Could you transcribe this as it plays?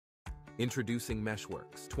Introducing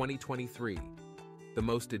MeshWorks 2023, the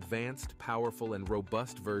most advanced, powerful, and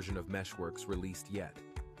robust version of MeshWorks released yet.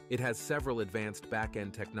 It has several advanced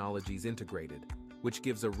back-end technologies integrated, which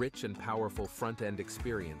gives a rich and powerful front-end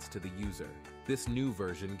experience to the user. This new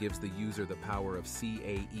version gives the user the power of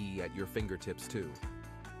CAE at your fingertips too.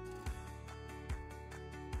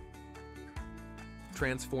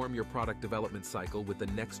 Transform your product development cycle with the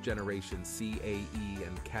next-generation CAE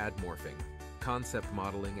and CAD morphing, concept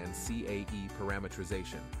modeling, and CAE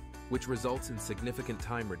parametrization, which results in significant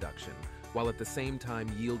time reduction, while at the same time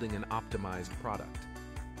yielding an optimized product.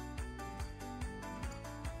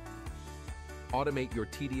 Automate your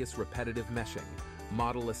tedious repetitive meshing,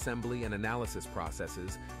 model assembly and analysis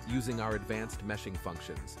processes using our advanced meshing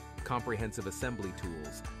functions, comprehensive assembly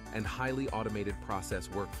tools, and highly automated process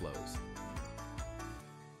workflows.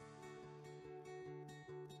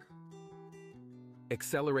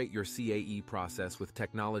 Accelerate your CAE process with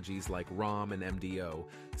technologies like ROM and MDO,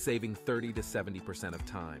 saving 30 to 70% of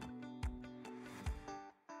time.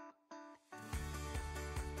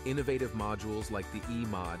 Innovative modules like the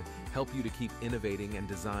E-Mod help you to keep innovating and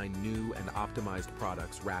design new and optimized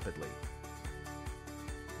products rapidly.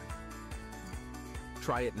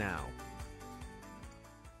 Try it now.